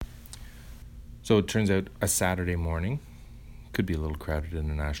So it turns out a Saturday morning could be a little crowded in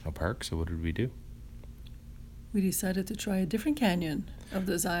the national park. So what did we do? We decided to try a different canyon of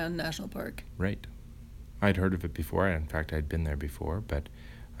the Zion National Park. Right. I'd heard of it before. In fact, I'd been there before, but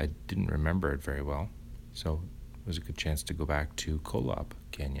I didn't remember it very well. So it was a good chance to go back to Kolob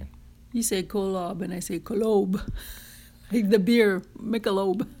Canyon. You say Kolob and I say Kolob. Like the beer,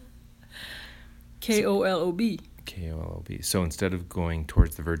 Michelob. K-O-L-O-B. K-O-L-O-B. So instead of going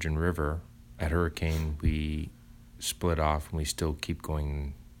towards the Virgin River at Hurricane, we split off and we still keep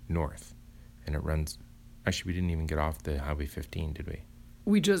going north. And it runs... Actually, we didn't even get off the Highway 15, did we?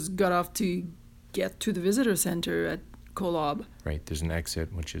 We just got off to get to the visitor center at Kolob. Right. There's an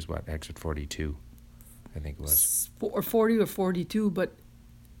exit, which is what? Exit 42, I think it was. Or 40 or 42,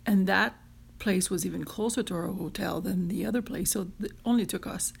 and that place was even closer to our hotel than the other place, so it only took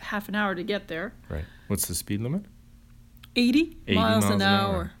us half an hour to get there. Right. What's the speed limit? 80 miles an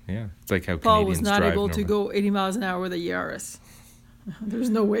hour. Yeah. It's like how Paul Canadians was not drive able to go 80 miles an hour with a Yaris. There's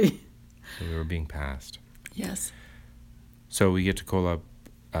no way. So we were being passed. Yes. So we get to Kolob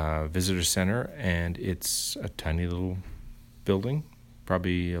Visitor Center, and it's a tiny little building,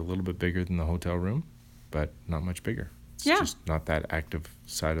 probably a little bit bigger than the hotel room, but not much bigger. It's just not that active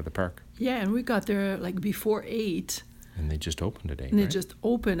side of the park. Yeah, and we got there like before 8. And they just opened at 8, And right? they just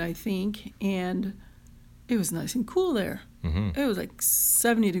opened, I think, and it was nice and cool there. Mm-hmm. It was like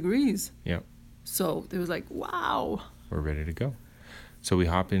 70 degrees. Yep. So it was like, wow. We're ready to go. So we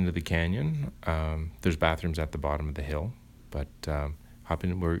hop into the canyon. There's bathrooms at the bottom of the hill, but hop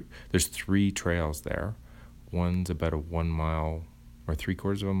in. There's 3 trails there. One's about a 1 mile or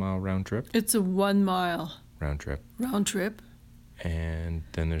 3/4 of a mile round trip. It's a 1 mile round trip. And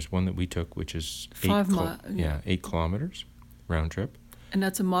then there's one that we took, which is 5 miles. 8 kilometers round trip. And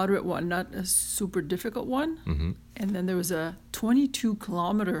that's a moderate one, not a super difficult one. Mm-hmm. And then there was a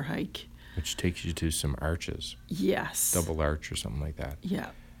 22-kilometer hike. Which takes you to some arches. Yes. Double arch or something like that. Yeah.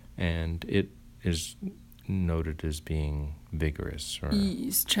 And it is noted as being vigorous or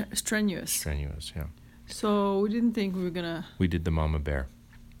strenuous. Strenuous, yeah. So we didn't think we were going to... We did the Mama Bear.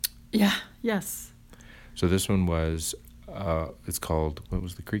 Yeah, yes. So this one was, it's called, what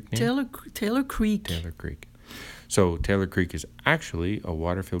was the creek name? Taylor Creek. Taylor Creek. So Taylor Creek is actually a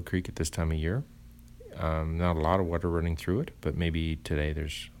water-filled creek at this time of year. Not a lot of water running through it, but maybe today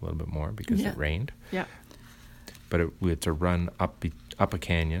there's a little bit more because it rained. Yeah. But it's a run up a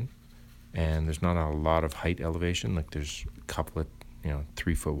canyon, and there's not a lot of height elevation. Like there's a couple of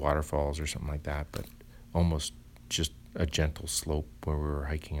 3-foot waterfalls or something like that, but almost just a gentle slope where we were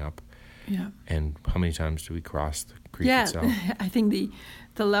hiking up. Yeah. And how many times do we cross the creek itself? Yeah, I think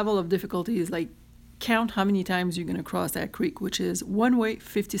the level of difficulty is like count how many times you're going to cross that creek, which is one way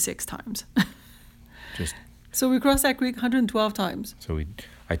 56 times. So we crossed that creek 112 times. So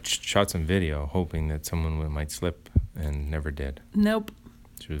I shot some video hoping that someone might slip and never did. Nope.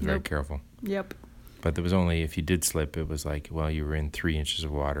 She was very careful. Yep. But there was only, if you did slip, it was like, well, you were in 3 inches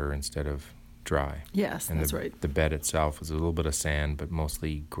of water instead of dry. Yes, and that's right. The bed itself was a little bit of sand, but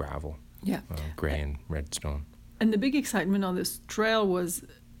mostly gravel. Yeah. Gray and red stone. And the big excitement on this trail was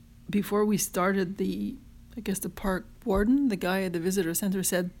before we started the park warden, the guy at the visitor center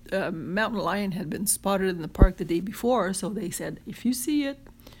said mountain lion had been spotted in the park the day before. So they said, if you see it,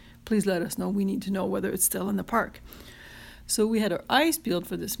 please let us know. We need to know whether it's still in the park. So we had our eyes peeled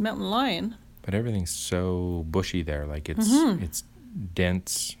for this mountain lion. But everything's so bushy there. Like it's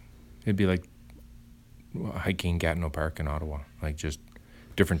dense. It'd be like hiking Gatineau Park in Ottawa. Like just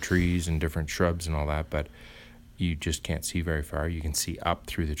different trees and different shrubs and all that. But you just can't see very far. You can see up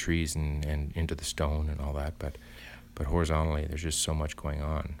through the trees and into the stone and all that. But horizontally, there's just so much going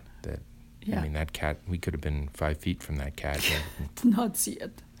on that, I mean, that cat, we could have been 5 feet from that cat. Not see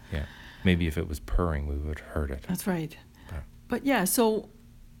it. Yeah. Maybe if it was purring, we would have heard it. That's right. But yeah, so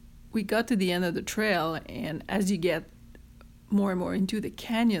we got to the end of the trail, and as you get more and more into the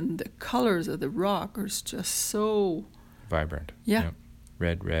canyon, the colors of the rock are just so... vibrant. Yeah.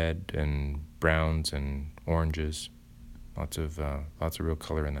 Red and browns and oranges. Lots of real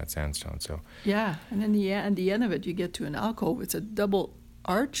color in that sandstone. So yeah, and then at the end of it, you get to an alcove. It's a double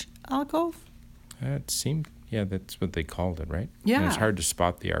arch alcove. It seemed, that's what they called it, right? Yeah. And it's hard to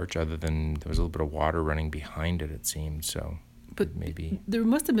spot the arch other than there was a little bit of water running behind it. It seemed so. But maybe there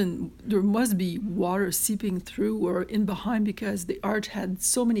must be water seeping through or in behind because the arch had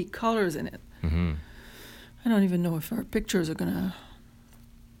so many colors in it. Mm-hmm. I don't even know if our pictures are gonna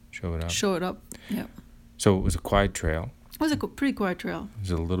show it up. Yeah. So it was a quiet trail. It was a pretty quiet trail.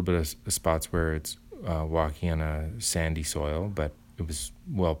 There's a little bit of spots where it's walking on a sandy soil, but it was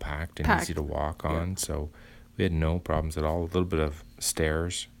well packed and easy to walk on. Yeah. So we had no problems at all. A little bit of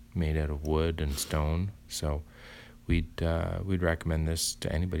stairs made out of wood and stone. So we'd recommend this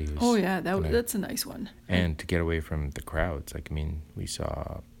to anybody who's. Oh yeah, that's a nice one. And to get away from the crowds, like, I mean, we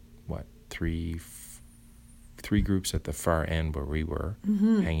saw three groups at the far end where we were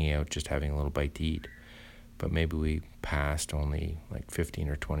hanging out, just having a little bite to eat. But maybe we passed only like 15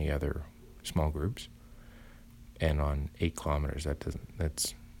 or 20 other small groups. And on 8 kilometers,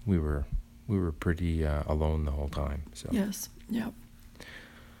 we were pretty alone the whole time. So yes, yeah.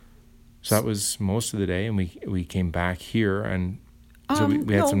 So that was most of the day, and we came back here, and so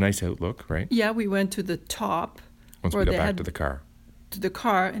we had some nice outlook, right? Yeah, we went to the top. Once we got back to the car. To the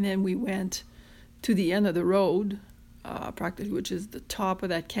car, and then we went to the end of the road, practically, which is the top of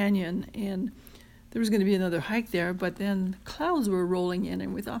that canyon, and there was going to be another hike there, but then clouds were rolling in,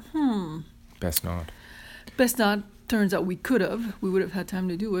 and we thought, Best not. Turns out we could have. We would have had time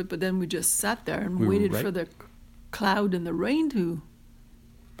to do it, but then we just sat there and waited for the cloud and the rain to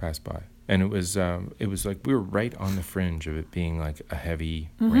pass by. And it was like we were right on the fringe of it being like a heavy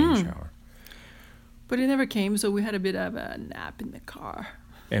rain shower. But it never came, so we had a bit of a nap in the car.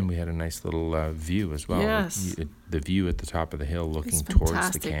 And we had a nice little view as well. Yes. The view at the top of the hill looking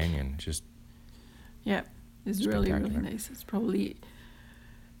towards the canyon. Just yeah, it's really, really nice. It's probably,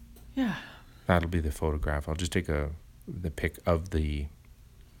 yeah. That'll be the photograph. I'll just take the pic of the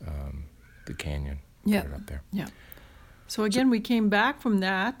canyon. Yeah. Put it up there. Yeah. So again, we came back from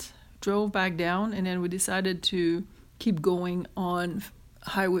that, drove back down, and then we decided to keep going on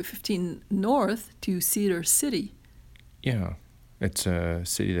Highway 15 north to Cedar City. Yeah. It's a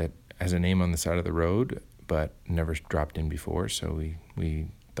city that has a name on the side of the road, but never dropped in before. So we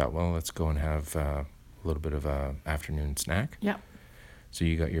thought, well, let's go and have a little bit of a afternoon snack. Yeah. So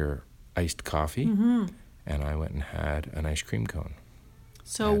you got your iced coffee, and I went and had an ice cream cone.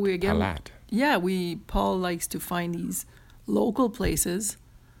 So we again, Paul likes to find these local places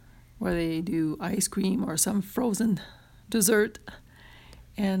where they do ice cream or some frozen dessert.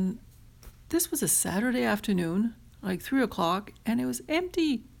 And this was a Saturday afternoon, like 3:00, and it was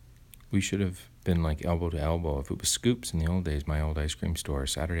empty. We should have been like elbow to elbow. If it was Scoops in the old days, my old ice cream store,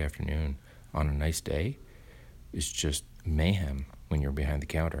 Saturday afternoon on a nice day is just mayhem when you're behind the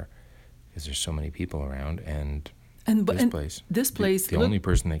counter, because there's so many people around. And this place, the only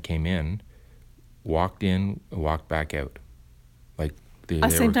person that came in, walked back out, like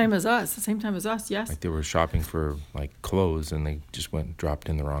same time as us. Yes. Like they were shopping for like clothes, and they just dropped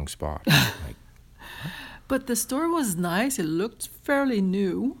in the wrong spot. Like, but the store was nice. It looked fairly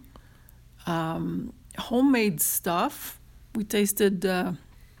new. Homemade stuff. We tasted.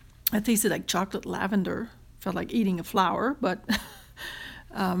 I tasted like chocolate lavender. Felt like eating a flower, but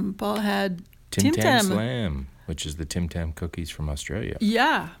Paul had Tim Tam Slam, which is the Tim Tam cookies from Australia.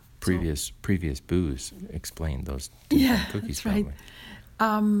 Yeah. Previous booze explained those Tim Tam cookies family.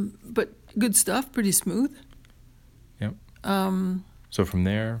 Right. But good stuff, pretty smooth. Yep. So from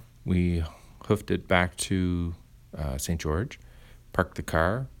there, we hoofed it back to St. George, parked the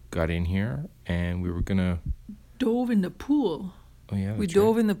car, got in here, and we were gonna dove in the pool. Oh yeah, we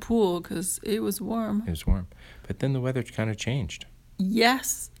dove in the pool because it was warm. It was warm, but then the weather kind of changed.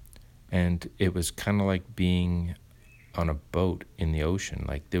 Yes. And it was kind of like being on a boat in the ocean.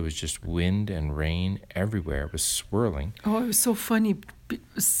 Like there was just wind and rain everywhere. It was swirling. Oh, it was so funny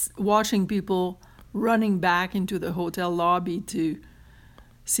watching people running back into the hotel lobby to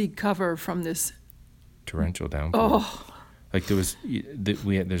seek cover from this torrential downpour. Oh. Like there's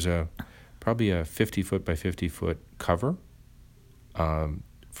probably a 50-foot by 50-foot cover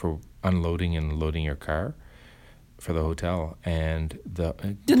for unloading and loading your car for the hotel, and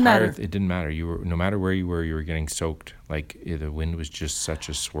it didn't matter. You were, no matter where you were getting soaked. Like the wind was just such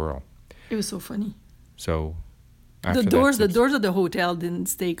a swirl. It was so funny. So the doors of the hotel didn't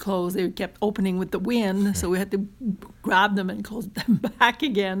stay closed. They kept opening with the wind, so we had to grab them and close them back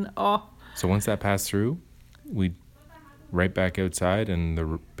again. Oh. So once that passed through, we right back outside, and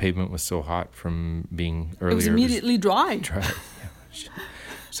the pavement was so hot from being earlier. It was immediately dry.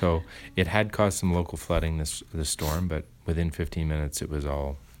 So it had caused some local flooding, this storm, but within 15 minutes it was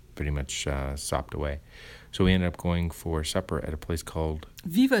all pretty much sopped away. So we ended up going for supper at a place called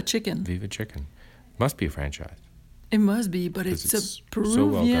Viva Chicken. Viva Chicken. Must be a franchise. It must be, but it's a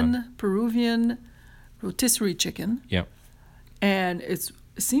Peruvian rotisserie chicken. Yep. And it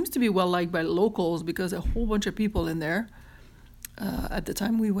seems to be well liked by locals because a whole bunch of people in there at the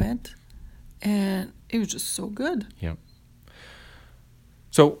time we went, and it was just so good. Yep.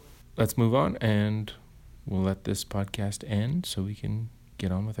 So let's move on, and we'll let this podcast end so we can get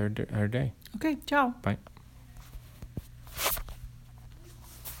on with our day. Okay, ciao. Bye.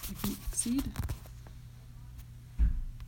 Seed.